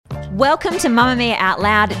Welcome to Mamamia Out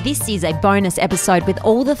Loud. This is a bonus episode with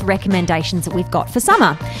all the recommendations that we've got for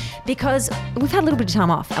summer, because we've had a little bit of time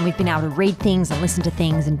off and we've been able to read things and listen to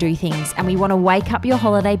things and do things, and we want to wake up your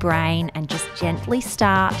holiday brain and just gently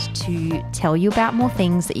start to tell you about more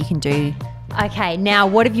things that you can do. Okay, now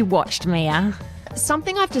what have you watched, Mia?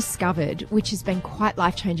 Something I've discovered, which has been quite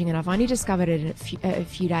life-changing, and I've only discovered it a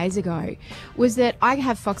few days ago, was that I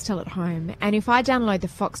have Foxtel at home, and if I download the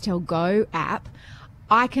Foxtel Go app,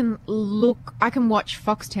 I can watch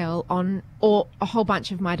Foxtel on a whole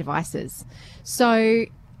bunch of my devices. So,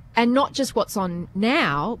 and not just what's on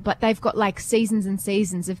now, but they've got like seasons and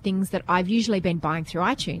seasons of things that I've usually been buying through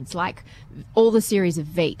iTunes, like all the series of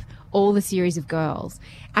Veep, all the series of Girls.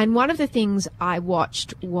 And one of the things I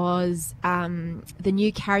watched was the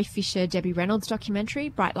new Carrie Fisher, Debbie Reynolds documentary,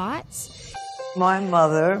 Bright Lights. My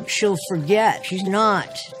mother, she'll forget. She's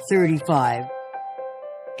not 35.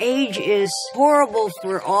 Age is horrible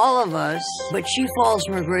for all of us, but she falls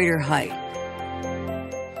from a greater height.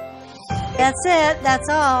 That's it. That's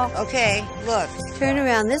all. Okay, look. Turn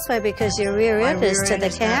around this way because your rear end is to the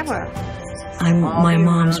camera. I'm my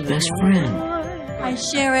mom's best friend. I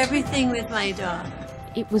share everything with my dog.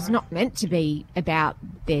 It was not meant to be about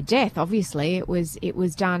their death, obviously. It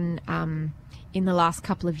was done in the last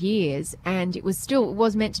couple of years, and it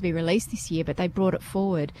was meant to be released this year, but they brought it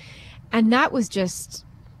forward. And that was just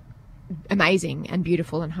amazing and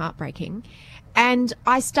beautiful and heartbreaking. And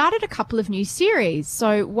I started a couple of new series.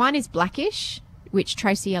 So one is Blackish, which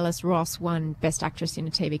Tracee Ellis Ross won Best Actress in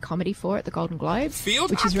a TV Comedy for at the Golden Globes,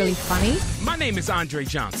 which is really funny. My name is Andre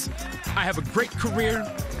Johnson. I have a great career,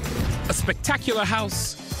 a spectacular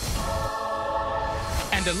house,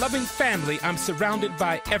 and a loving family I'm surrounded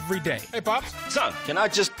by every day. Hey, Pops. Son, can I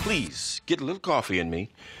just please get a little coffee in me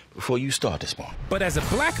before you start this morning? But as a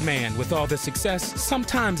black man with all this success,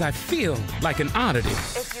 sometimes I feel like an oddity.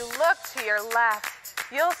 If you look to your left,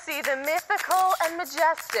 you'll see the mythical and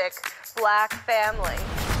majestic Black family.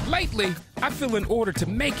 Lately, I feel in order to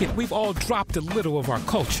make it, we've all dropped a little of our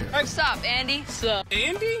culture. What's up, Andy? Sup?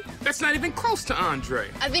 Andy? That's not even close to Andre.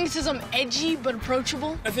 I think it says I'm edgy but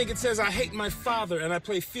approachable. I think it says I hate my father and I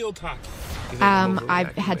play field hockey.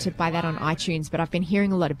 I've had to buy that on iTunes, but I've been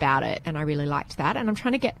hearing a lot about it, and I really liked that. And I'm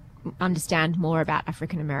trying to understand more about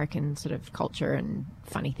African American sort of culture and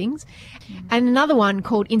funny things. And another one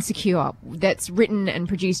called Insecure, that's written and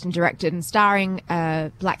produced and directed and starring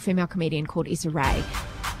a black female comedian called Issa Rae.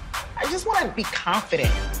 I just want to be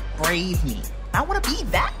confident, brave me. I want to be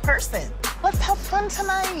that person. Let's have fun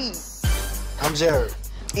tonight. I'm Jared.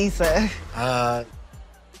 Issa.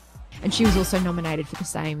 And she was also nominated for the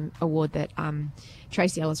same award that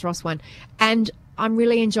Tracee Ellis Ross won. And I'm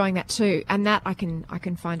really enjoying that too. And that I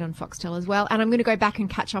can find on Foxtel as well. And I'm going to go back and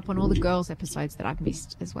catch up on all the Girls episodes that I've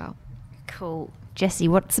missed as well. Cool. Jessie,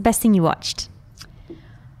 what's the best thing you watched?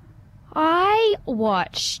 I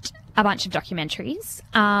watched a bunch of documentaries.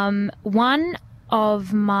 One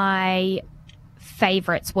of my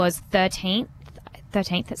favourites was 13th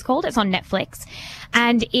it's called. It's on Netflix.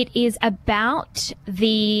 And it is about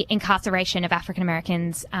the incarceration of African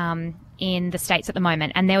Americans in the States at the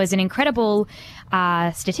moment. And there was an incredible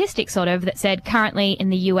statistic sort of that said currently in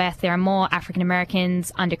the US there are more African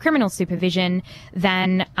Americans under criminal supervision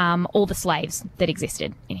than all the slaves that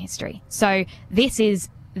existed in history. So this is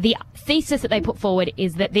the thesis that they put forward,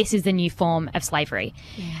 is that this is the new form of slavery.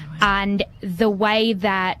 Yeah, right. And the way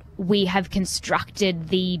that we have constructed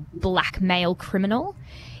the black male criminal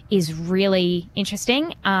is really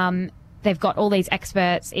interesting. They've got all these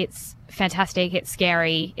experts. It's fantastic. It's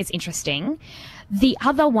scary. It's interesting. The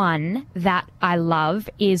other one that I love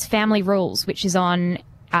is Family Rules, which is on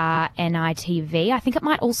NITV. I think it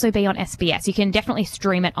might also be on SBS. You can definitely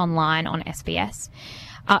stream it online on SBS.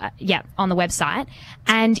 On the website.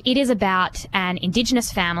 And it is about an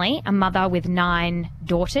Indigenous family, a mother with 9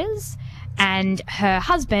 daughters, and her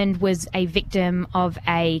husband was a victim of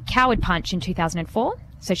a coward punch in 2004.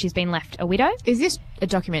 So she's been left a widow. Is this a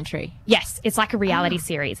documentary? Yes, it's like a reality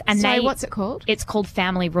series. And what's it called? It's called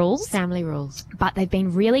Family Rules. Family Rules. But they've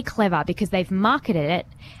been really clever because they've marketed it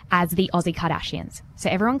as the Aussie Kardashians. So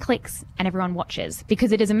everyone clicks and everyone watches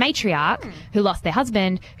because it is a matriarch who lost their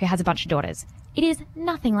husband, who has a bunch of daughters. It is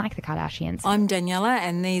nothing like the Kardashians. I'm Daniela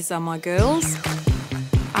and these are my girls.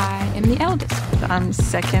 I am the eldest. I'm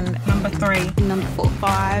second. Number 3. Number 4.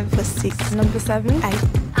 5. 6. Number 7. 8.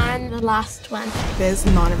 I'm the last one. There's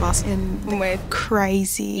 9 of us and we're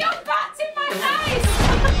crazy. Your butt's in my face!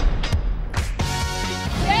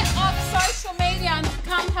 Get off social media and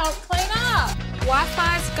come help clean up.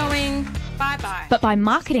 Wi-Fi's going bye-bye. But by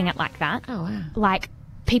marketing it like that, oh wow, like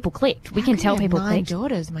people clicked. We can tell people Nine clicked.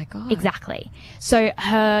 daughters, my God. Exactly. So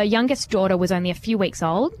her youngest daughter was only a few weeks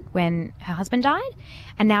old when her husband died,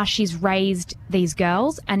 and now she's raised these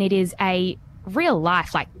girls, and it is a real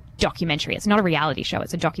life documentary. It's not a reality show,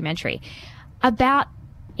 it's a documentary about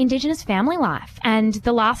Indigenous family life. And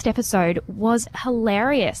the last episode was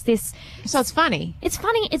hilarious. So it's funny. It's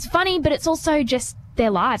funny, but it's also just their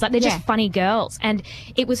lives. They're just funny girls. And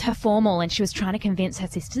it was her formal, and she was trying to convince her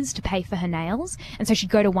sisters to pay for her nails. And so she'd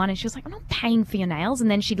go to one and she was like, I'm not paying for your nails. And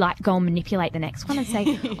then she'd go and manipulate the next one and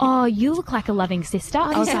say, oh, you look like a loving sister.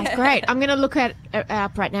 I was like, great. I'm going to look it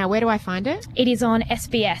up right now. Where do I find it? It is on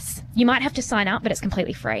SBS. You might have to sign up, but it's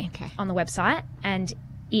completely free on the website. And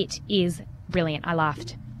it is brilliant. I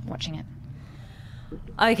laughed watching it.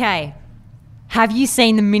 Okay. Have you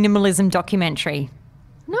seen the minimalism documentary?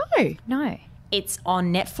 No. It's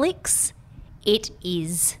on Netflix. It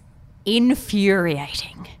is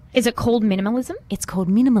infuriating. Is it called Minimalism? It's called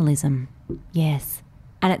Minimalism, yes.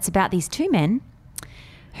 And it's about these two men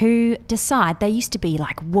who decide they used to be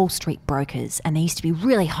like Wall Street brokers and they used to be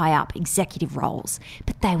really high up executive roles,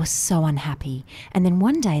 but they were so unhappy. And then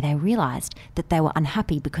one day they realised that they were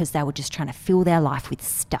unhappy because they were just trying to fill their life with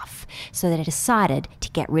stuff. So they decided to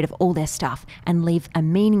get rid of all their stuff and live a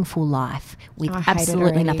meaningful life with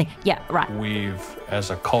absolutely nothing. Yeah, right. We've,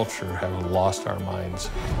 as a culture, have lost our minds.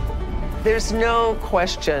 There's no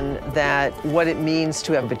question that what it means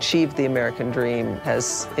to have achieved the American dream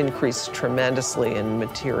has increased tremendously in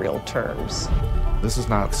material terms. This is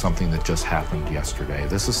not something that just happened yesterday.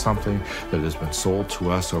 This is something that has been sold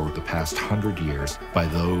to us over the past 100 years by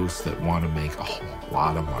those that want to make a whole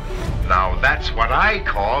lot of money. Now that's what I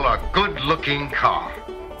call a good-looking car.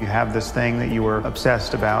 You have this thing that you were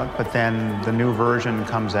obsessed about, but then the new version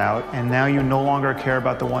comes out, and now you no longer care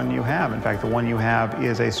about the one you have. In fact, the one you have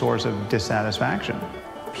is a source of dissatisfaction.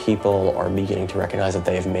 People are beginning to recognize that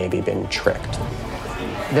they've maybe been tricked.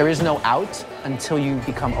 There is no out until you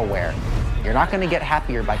become aware. You're not going to get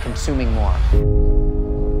happier by consuming more.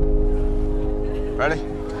 Ready?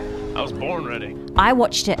 I was born ready. I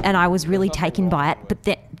watched it and I was really taken by it, but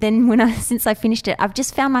then since I finished it, I've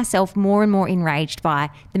just found myself more and more enraged by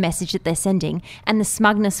the message that they're sending and the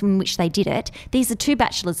smugness in which they did it. These are two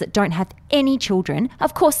bachelors that don't have any children.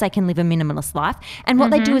 Of course they can live a minimalist life. And what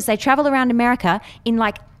they do is they travel around America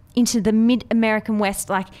into the mid-American West,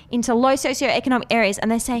 into low socioeconomic areas, and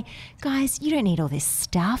they say, guys, you don't need all this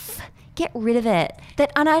stuff. Get rid of it.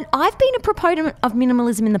 I've been a proponent of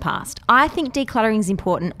minimalism in the past. I think decluttering is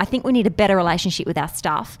important. I think we need a better relationship with our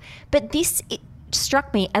stuff. But it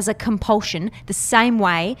struck me as a compulsion, the same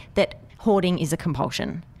way that hoarding is a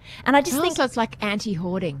compulsion. And I just think it's like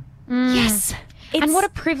anti-hoarding. Yes. And what a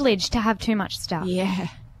privilege to have too much stuff. Yeah.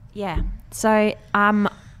 Yeah. So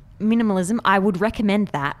minimalism, I would recommend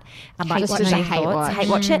that. Hate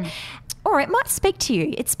watch it. Or it might speak to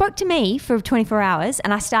you. It spoke to me for 24 hours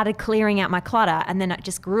and I started clearing out my clutter and then it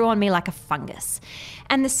just grew on me like a fungus.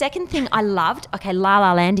 And the second thing I loved, La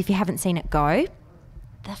La Land, if you haven't seen it, go.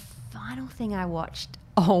 The final thing I watched,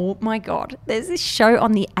 oh my God, there's this show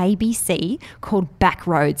on the ABC called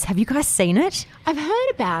Backroads. Have you guys seen it? I've heard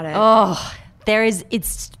about it. Oh,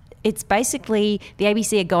 it's basically the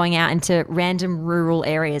ABC are going out into random rural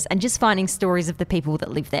areas and just finding stories of the people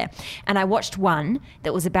that live there. And I watched one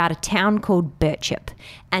that was about a town called Birchip.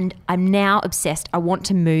 And I'm now obsessed. I want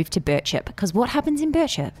to move to Birchip because what happens in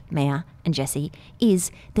Birchip, Mia and Jessie,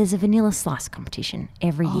 is there's a vanilla slice competition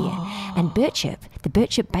every year. And Birchip, the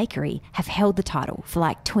Birchip Bakery, have held the title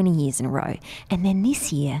for 20 years in a row. And then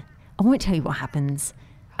this year, I won't tell you what happens.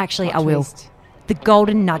 Actually, I will. The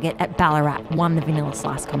Golden Nugget at Ballarat won the vanilla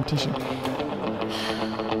slice competition.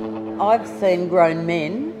 I've seen grown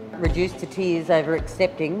men reduced to tears over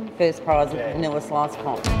accepting first prize at the vanilla slice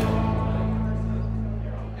comp.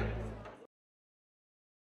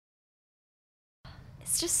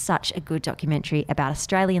 It's just such a good documentary about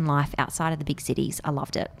Australian life outside of the big cities. I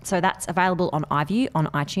loved it. So that's available on iView, on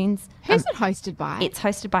iTunes. Who's it hosted by? It's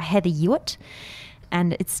hosted by Heather Hewitt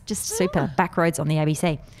and it's just super. Backroads on the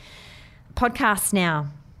ABC. Podcasts now.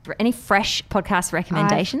 Any fresh podcast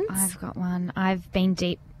recommendations? I've got one. I've been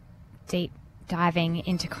deep diving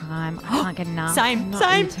into crime. I can't get enough. Same.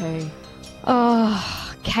 Me too.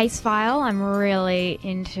 Oh, Case File I'm really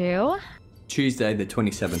into. Tuesday the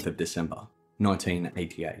 27th of December,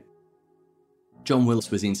 1988. John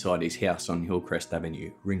Willis was inside his house on Hillcrest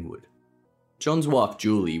Avenue, Ringwood. John's wife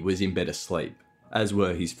Julie was in bed asleep, as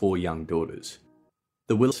were his 4 young daughters.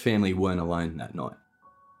 The Willis family weren't alone that night.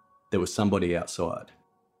 There was somebody outside,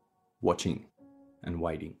 watching and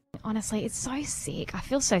waiting. honestly, it's so sick. I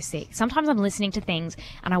feel so sick. Sometimes I'm listening to things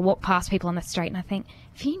and I walk past people on the street and I think,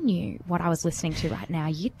 if you knew what I was listening to right now,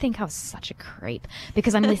 you'd think I was such a creep,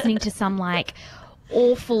 because I'm listening to some like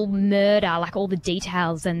awful murder, like all the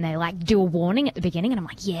details, and they like do a warning at the beginning and I'm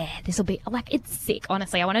like, yeah, this will be like, it's sick.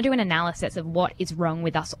 Honestly, I want to do an analysis of what is wrong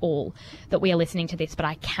with us all that we are listening to this, but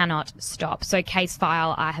I cannot stop. So Case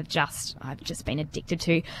File, I've just been addicted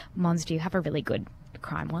to. Mons, do you have a really good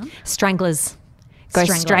crime one? Stranglers. Go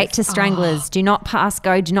straight to Stranglers. Do not pass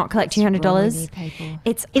go. Do not collect $200.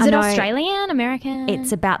 Is it Australian, American?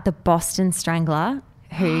 It's about the Boston Strangler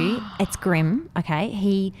who, it's grim, okay?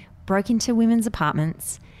 He broke into women's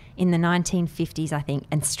apartments in the 1950s, I think,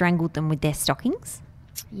 and strangled them with their stockings.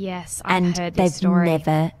 Yes, I've heard this And story. they've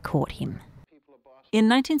never caught him. In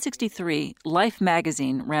 1963, Life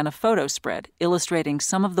magazine ran a photo spread illustrating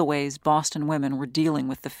some of the ways Boston women were dealing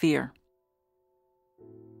with the fear.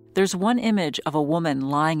 There's one image of a woman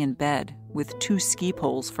lying in bed with 2 ski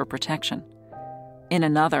poles for protection. In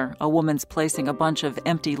another, a woman's placing a bunch of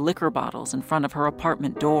empty liquor bottles in front of her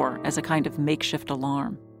apartment door as a kind of makeshift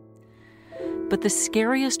alarm. But the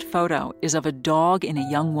scariest photo is of a dog in a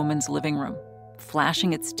young woman's living room,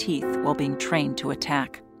 flashing its teeth while being trained to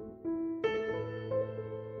attack.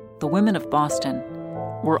 The women of Boston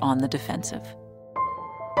were on the defensive.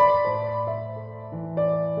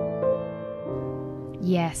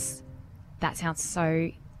 Yes, that sounds so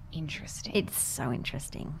interesting. It's so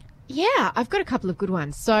interesting. Yeah, I've got a couple of good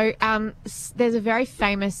ones. So there's a very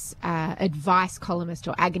famous advice columnist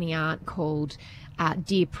or agony aunt called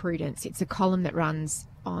Dear Prudence. It's a column that runs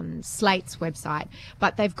on Slate's website,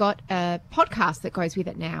 but they've got a podcast that goes with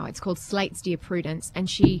it now. It's called Slate's Dear Prudence, and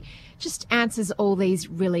she just answers all these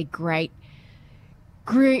really great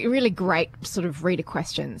sort of reader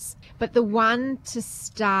questions. But the one to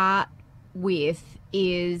start with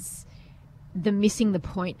is the Missing the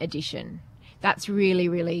Point edition. That's really,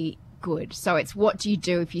 really good. So it's, what do you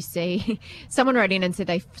do if you see someone wrote in and said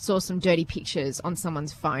they saw some dirty pictures on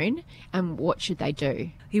someone's phone, and what should they do?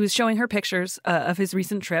 He was showing her pictures of his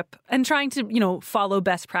recent trip and trying to, follow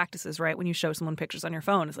best practices, right? When you show someone pictures on your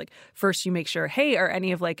phone, it's like, first you make sure, hey, are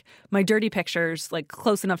any of like my dirty pictures like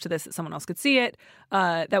close enough to this that someone else could see it?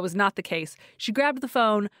 That was not the case. She grabbed the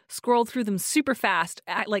phone, scrolled through them super fast,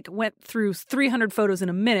 went through 300 photos in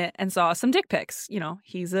a minute and saw some dick pics.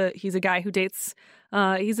 He's a guy who dates.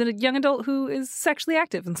 He's a young adult who is sexually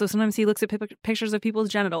active, and so sometimes he looks at pictures of people's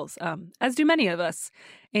genitals, as do many of us.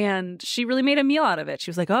 And she really made a meal out of it. She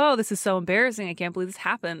was like, "Oh, this is so embarrassing! I can't believe this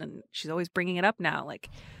happened." And she's always bringing it up now,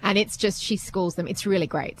 And it's just, she schools them. It's really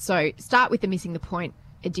great. So start with the Missing the Point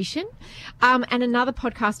edition. And another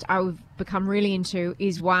podcast I've become really into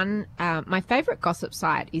is one. My favorite gossip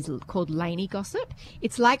site is called Lainey Gossip.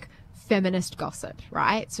 It's like feminist gossip,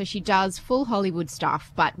 right? So she does full Hollywood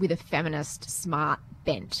stuff, but with a feminist smart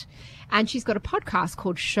bent. And she's got a podcast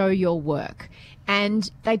called Show Your Work.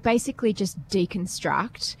 And they basically just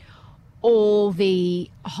deconstruct all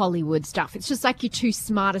the Hollywood stuff. It's just like your 2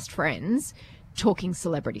 smartest friends talking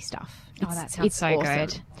celebrity stuff. That sounds so awesome.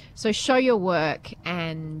 Good. So Show Your Work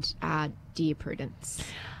and Dear Prudence.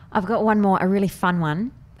 I've got one more, a really fun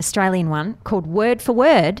one, Australian one, called Word for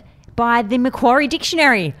Word, by the Macquarie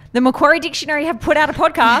Dictionary. The Macquarie Dictionary have put out a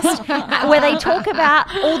podcast where they talk about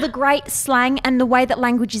all the great slang and the way that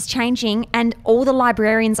language is changing, and all the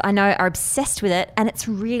librarians I know are obsessed with it, and it's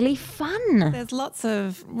really fun. There's lots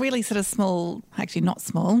of really sort of small, actually not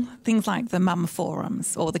small, things like the mum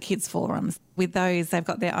forums or the kids forums. With those, they've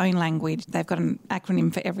got their own language. They've got an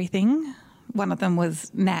acronym for everything. One of them was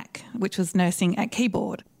NAC, which was Nursing at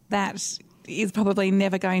Keyboard. That is probably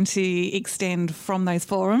never going to extend from those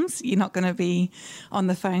forums. You're not going to be on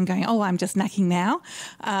the phone going, "Oh, I'm just knacking now."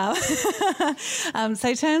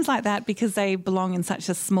 So terms like that, because they belong in such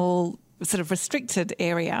a small, sort of restricted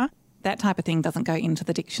area, that type of thing doesn't go into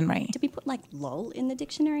the dictionary. Did we put like lol in the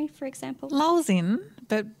dictionary, for example? Lol's in,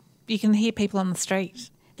 but you can hear people on the street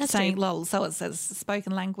saying true. lol, so it says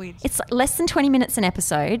spoken language. It's less than 20 minutes an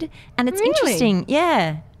episode, and it's interesting.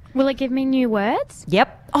 Yeah. Will it give me new words?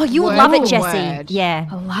 Yep. Oh, you will love it, Jessie. Word. Yeah.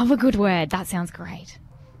 I love a good word. That sounds great.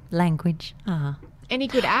 Language. Any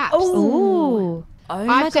good apps? Ooh. Oh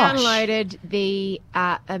my I've gosh. downloaded the.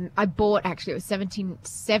 I bought, actually, it was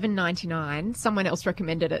 $7.99. Someone else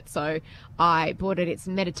recommended it, so I bought it. It's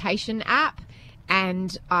a meditation app,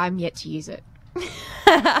 and I'm yet to use it.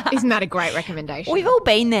 Isn't that a great recommendation? We've all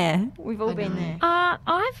been there. We've all been there.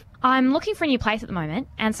 I'm looking for a new place at the moment,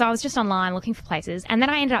 and so I was just online looking for places, and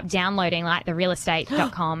then I ended up downloading like the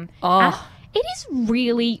realestate.com app, It is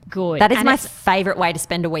really good. That is And my it's- favourite way to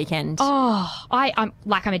spend a weekend. Oh, I'm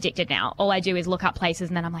addicted now. All I do is look up places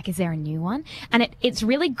and then I'm like, is there a new one? And it's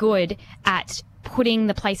really good at putting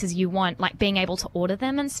the places you want, like being able to order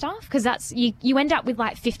them and stuff, because that's you end up with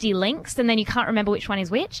like 50 links and then you can't remember which one is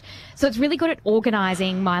which. So it's really good at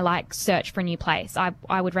organising my like search for a new place.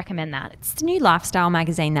 I would recommend that. It's the new lifestyle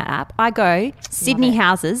magazine, that app. I go Sydney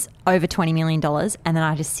houses over $20 million and then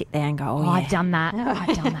I just sit there and go, oh, yeah. I've done that.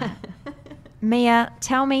 I've done that. Mia,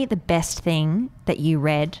 tell me the best thing that you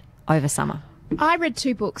read over summer. I read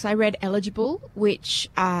 2 books. I read Eligible, which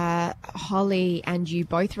Holly and you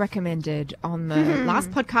both recommended on the last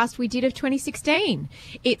podcast we did of 2016.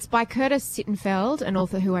 It's by Curtis Sittenfeld, an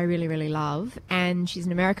author who I really, really love, and she's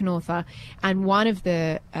an American author and one of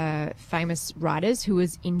the famous writers who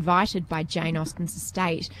was invited by Jane Austen's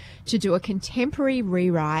estate to do a contemporary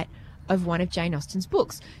rewrite of one of Jane Austen's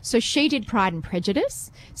books. So she did Pride and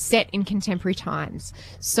Prejudice, set in contemporary times.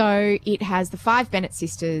 So it has the 5 Bennet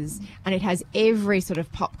sisters, and it has every sort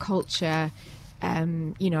of pop culture,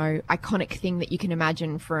 iconic thing that you can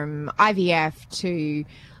imagine, from IVF to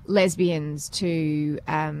lesbians to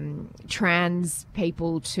trans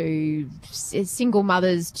people to single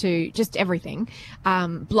mothers to just everything,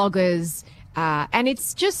 bloggers, and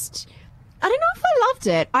it's just... I don't know if I loved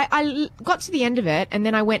it. I got to the end of it and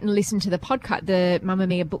then I went and listened to the podcast, the Mamma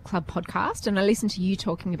Mia Book Club podcast, and I listened to you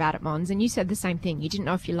talking about it, Mons, and you said the same thing. You didn't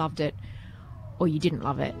know if you loved it or you didn't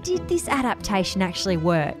love it. Did this adaptation actually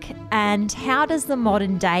work? And how does the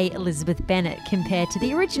modern day Elizabeth Bennet compare to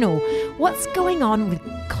the original? What's going on with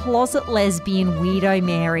closet lesbian weirdo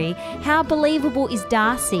Mary? How believable is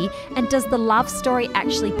Darcy? And does the love story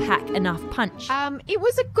actually pack enough punch? It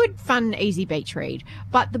was a good, fun, easy beach read.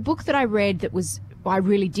 But the book that I read that I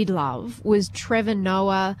really did love was Trevor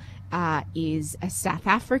Noah is a South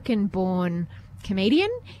African-born comedian.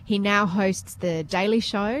 He now hosts the Daily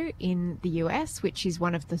Show in the US, which is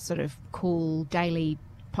one of the sort of cool daily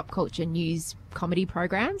pop culture news comedy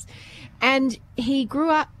programs. And he grew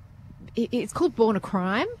up, it's called Born a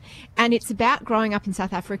Crime, and it's about growing up in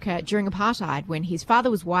South Africa during apartheid, when his father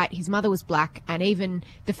was white, his mother was black, and even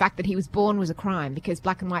the fact that he was born was a crime, because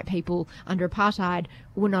black and white people under apartheid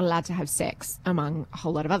were not allowed to have sex, among a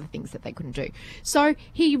whole lot of other things that they couldn't do. So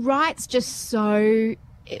he writes just so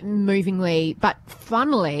movingly but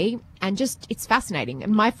funnily, and just it's fascinating.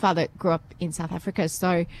 And my father grew up in South Africa,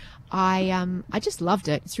 so I just loved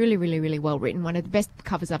it. It's really, really, really well written. One of the best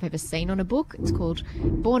covers I've ever seen on a book. It's called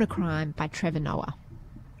Born a Crime by Trevor Noah.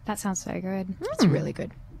 That sounds so good. It's really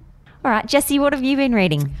good. All right, Jessie, what have you been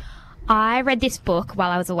reading? I read this book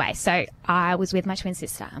while I was away. So I was with my twin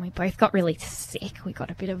sister and we both got really sick. We got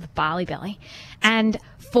a bit of a barley belly. And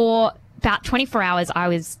for about 24 hours, I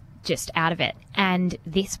was just out of it. And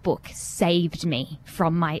this book saved me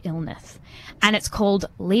from my illness. And it's called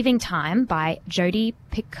Leaving Time by Jodi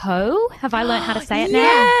Picoult. Have I learned how to say it now?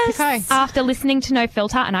 Yes! Picoult. After listening to No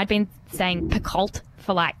Filter, and I'd been saying Picoult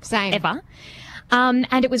for like ever.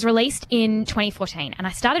 And it was released in 2014. And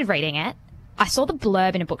I started reading it. I saw the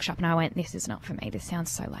blurb in a bookshop and I went, this is not for me. This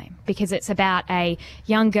sounds so lame. Because it's about a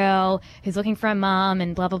young girl who's looking for a mum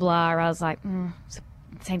and blah, blah, blah. I was like,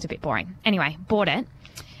 it seems a bit boring. Anyway, bought it.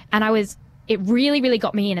 And it really, really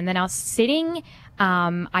got me in. And then I was sitting,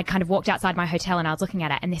 I kind of walked outside my hotel and I was looking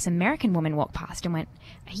at it. And this American woman walked past and went,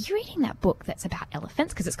 are you reading that book that's about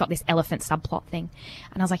elephants? Because it's got this elephant subplot thing.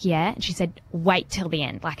 And I was like, yeah. And she said, wait till the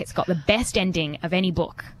end. Like, it's got the best ending of any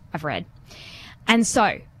book I've read. And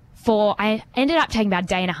so I ended up taking about a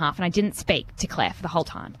day and a half and I didn't speak to Claire for the whole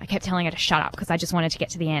time. I kept telling her to shut up because I just wanted to get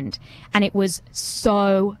to the end. And it was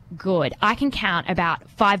so good. I can count about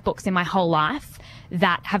 5 books in my whole life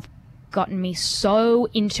that have gotten me so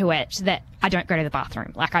into it that I don't go to the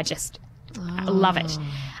bathroom. Like, I just love it.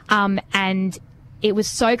 And it was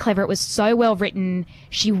so clever. It was so well written.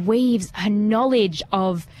 She weaves her knowledge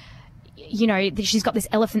of, she's got this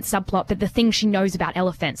elephant subplot, but the things she knows about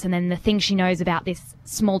elephants and then the things she knows about this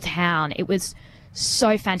small town. It was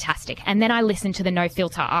so fantastic. And then I listened to the No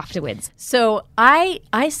Filter afterwards. So I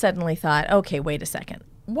suddenly thought, okay, wait a second.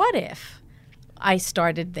 What if I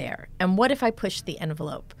started there? And what if I pushed the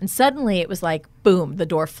envelope? And suddenly it was like, boom, the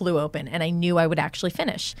door flew open and I knew I would actually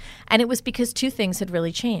finish. And it was because 2 things had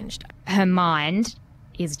really changed. Her mind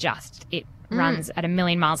is it runs at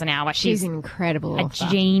 1,000,000 miles an hour. She's an incredible author.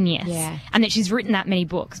 Genius. Yeah. And that she's written that many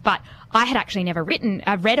books. But I had actually never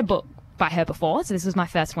read a book by her before, so this was my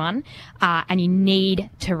first one. And you need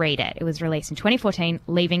to read it. It was released in 2014,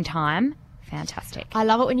 Leaving Time. Fantastic. I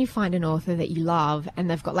love it when you find an author that you love and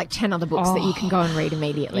they've got like 10 other books that you can go and read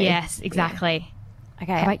immediately. Yes, exactly. Yeah.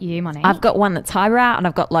 Okay. How about you, Monique? I've got one that's highbrow and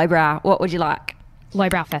I've got lowbrow. What would you like?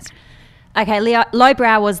 Lowbrow first. Okay,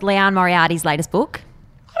 Lowbrow was Leanne Moriarty's latest book.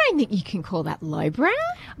 I don't think you can call that lowbrow.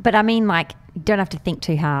 But I mean, like, you don't have to think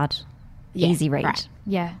too hard. Yeah, easy read. right.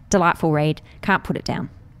 Yeah. Delightful read. Can't put it down.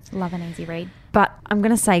 Love an easy read. But I'm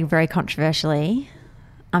going to say very controversially,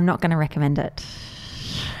 I'm not going to recommend it.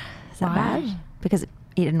 Is that bad? Because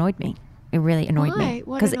it annoyed me. It really annoyed me.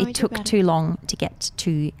 What Because annoyed it you took about too long to get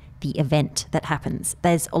to the event that happens.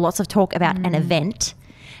 There's lots of talk about an event,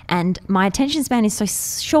 and my attention span is so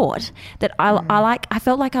short that I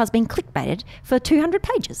felt like I was being clickbaited for 200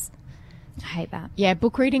 pages. I hate that. Yeah,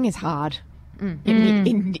 book reading is hard.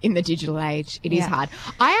 In the digital age, it is hard.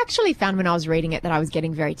 I actually found when I was reading it that I was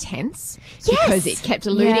getting very tense because it kept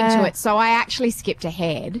alluding to it. So I actually skipped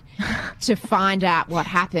ahead to find out what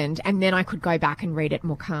happened, and then I could go back and read it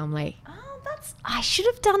more calmly. I should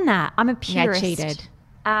have done that. I'm a purist. Yeah, cheated.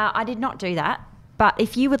 I did not do that. But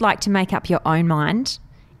if you would like to make up your own mind,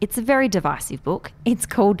 it's a very divisive book. It's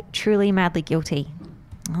called Truly Madly Guilty.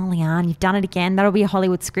 Oh, Leanne, you've done it again. That'll be a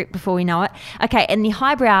Hollywood script before we know it. Okay, and the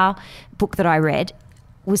highbrow book that I read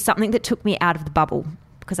was something that took me out of the bubble,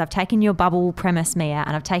 because I've taken your bubble premise, Mia,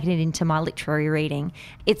 and I've taken it into my literary reading.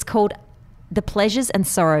 It's called The Pleasures and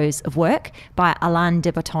Sorrows of Work by Alain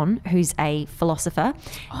de Botton, who's a philosopher.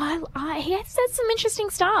 He has said some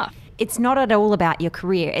interesting stuff. It's not at all about your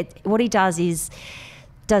career. What he does is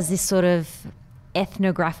this sort of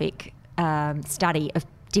ethnographic study of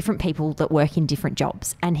different people that work in different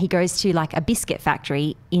jobs. And he goes to like a biscuit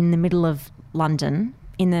factory in the middle of London,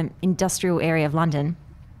 in the industrial area of London,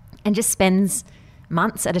 and just spends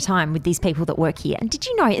months at a time with these people that work here. And did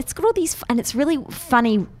you know, it's got all these, and it's really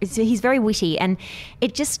funny, he's very witty, and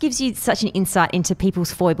it just gives you such an insight into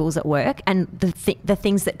people's foibles at work and the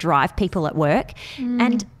things that drive people at work.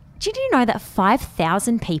 And did you know that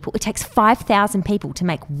 5,000 people, it takes 5,000 people to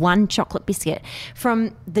make one chocolate biscuit,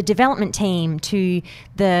 from the development team to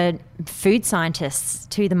the food scientists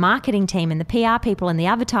to the marketing team and the PR people and the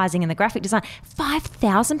advertising and the graphic design,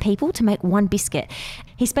 5,000 people to make one biscuit.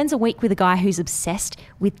 He spends a week with a guy who's obsessed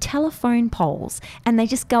with telephone poles, and they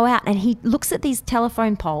just go out and he looks at these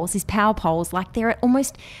telephone poles, these power poles, like they're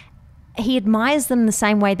almost... He admires them the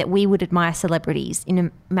same way that we would admire celebrities in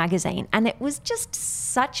a magazine. And it was just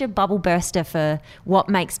such a bubble burster for what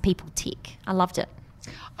makes people tick. I loved it.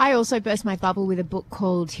 I also burst my bubble with a book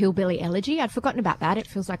called Hillbilly Elegy. I'd forgotten about that. It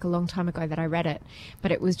feels like a long time ago that I read it,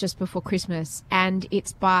 but it was just before Christmas. And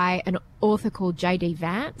it's by an author called J.D.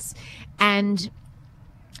 Vance. And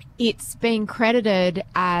it's been credited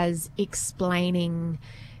as explaining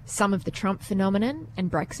some of the Trump phenomenon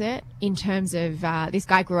and Brexit in terms of this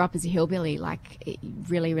guy grew up as a hillbilly, like a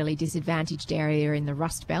really, really disadvantaged area in the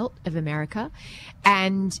Rust Belt of America.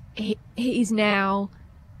 And he's now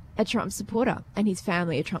a Trump supporter, and his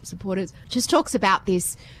family are Trump supporters. Just talks about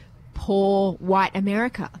this poor white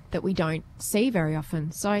America that we don't see very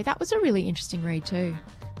often. So that was a really interesting read too.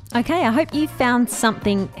 Okay, I hope you found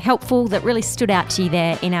something helpful that really stood out to you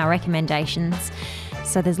there in our recommendations.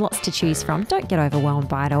 So there's lots to choose from. Don't get overwhelmed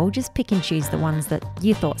by it all. Just pick and choose the ones that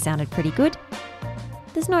you thought sounded pretty good.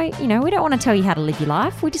 There's no, we don't want to tell you how to live your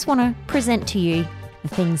life. We just want to present to you the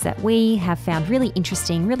things that we have found really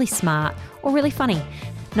interesting, really smart, or really funny.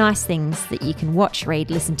 Nice things that you can watch, read,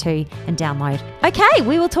 listen to, and download. Okay,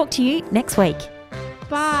 we will talk to you next week.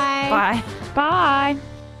 Bye. Bye. Bye.